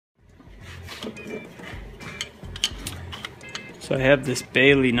So I have this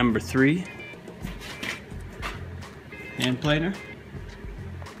Bailey number 3 hand planer.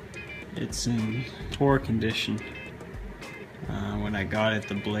 It's in poor condition. When I got it,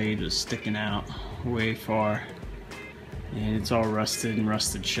 the blade was sticking out way far and it's all rusted and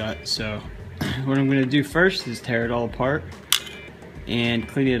rusted shut. So what I'm going to do first is tear it all apart and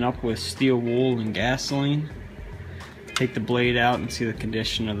clean it up with steel wool and gasoline. Take the blade out and see the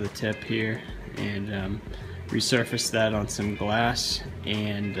condition of the tip here, and resurface that on some glass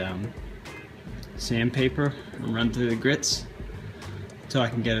and sandpaper and run through the grits until I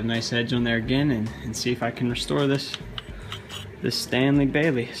can get a nice edge on there again, and see if I can restore this Stanley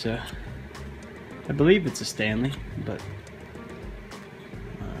Bailey. So I believe it's a Stanley, but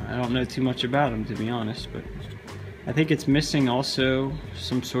I don't know too much about them, to be honest. But I think it's missing also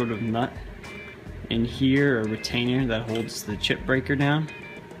some sort of nut in here, a retainer that holds the chip breaker down.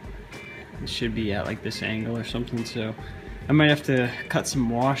 It should be at like this angle or something, so I might have to cut some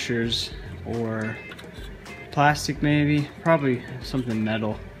washers or plastic, maybe, probably something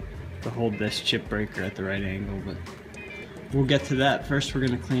metal to hold this chip breaker at the right angle, but we'll get to that. First we're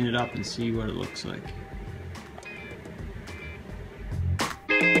going to clean it up and see what it looks like.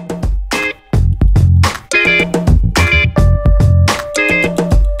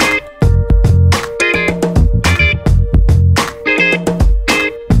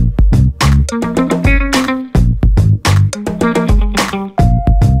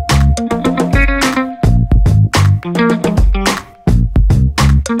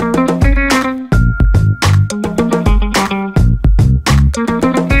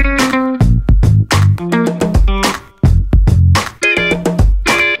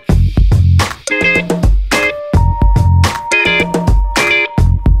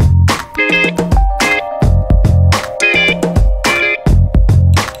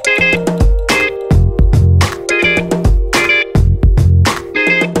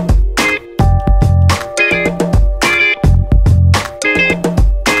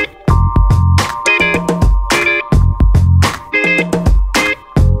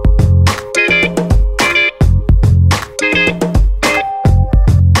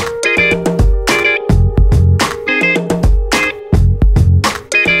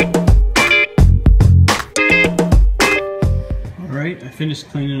 I finished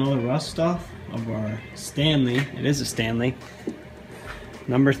cleaning all the rust off of our Stanley. It is a Stanley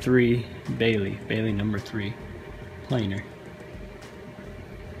number 3 Bailey number 3 planer.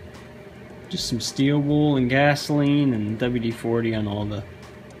 Just some steel wool and gasoline and WD-40 on all the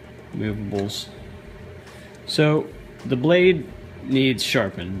movables. So the blade needs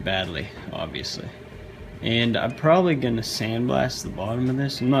sharpened badly, obviously, and I'm probably gonna sandblast the bottom of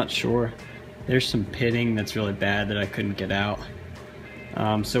this. I'm not sure. There's some pitting that's really bad that I couldn't get out.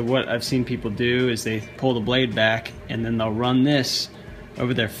 So what I've seen people do is they pull the blade back and then they'll run this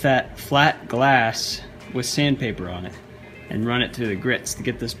over their flat glass with sandpaper on it and run it through the grits to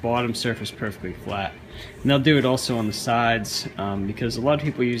get this bottom surface perfectly flat. And they'll do it also on the sides, because a lot of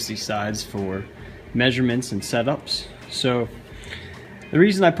people use these sides for measurements and setups. So the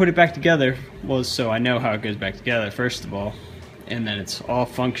reason I put it back together was so I know how it goes back together, first of all, and then it's all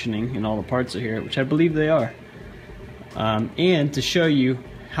functioning and all the parts are here, which I believe they are. And to show you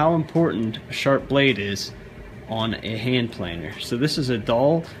how important a sharp blade is on a hand planer. So this is a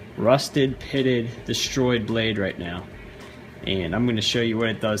dull, rusted, pitted, destroyed blade right now, and I'm going to show you what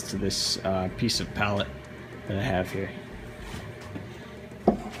it does to this piece of pallet that I have here.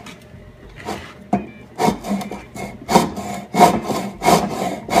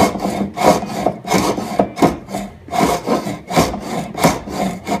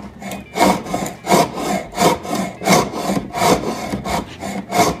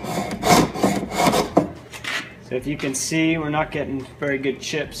 So if you can see, we're not getting very good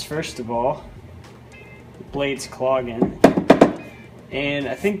chips. First of all, the blade's clogging, and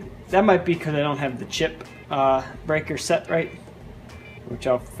I think that might be because I don't have the chip breaker set right, which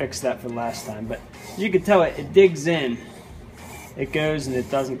I'll fix that for last time. But as you can tell, it digs in, it goes, and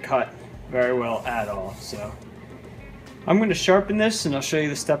it doesn't cut very well at all. So I'm going to sharpen this, and I'll show you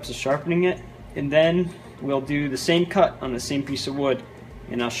the steps of sharpening it, and then we'll do the same cut on the same piece of wood,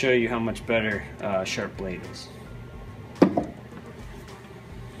 and I'll show you how much better a sharp blade is.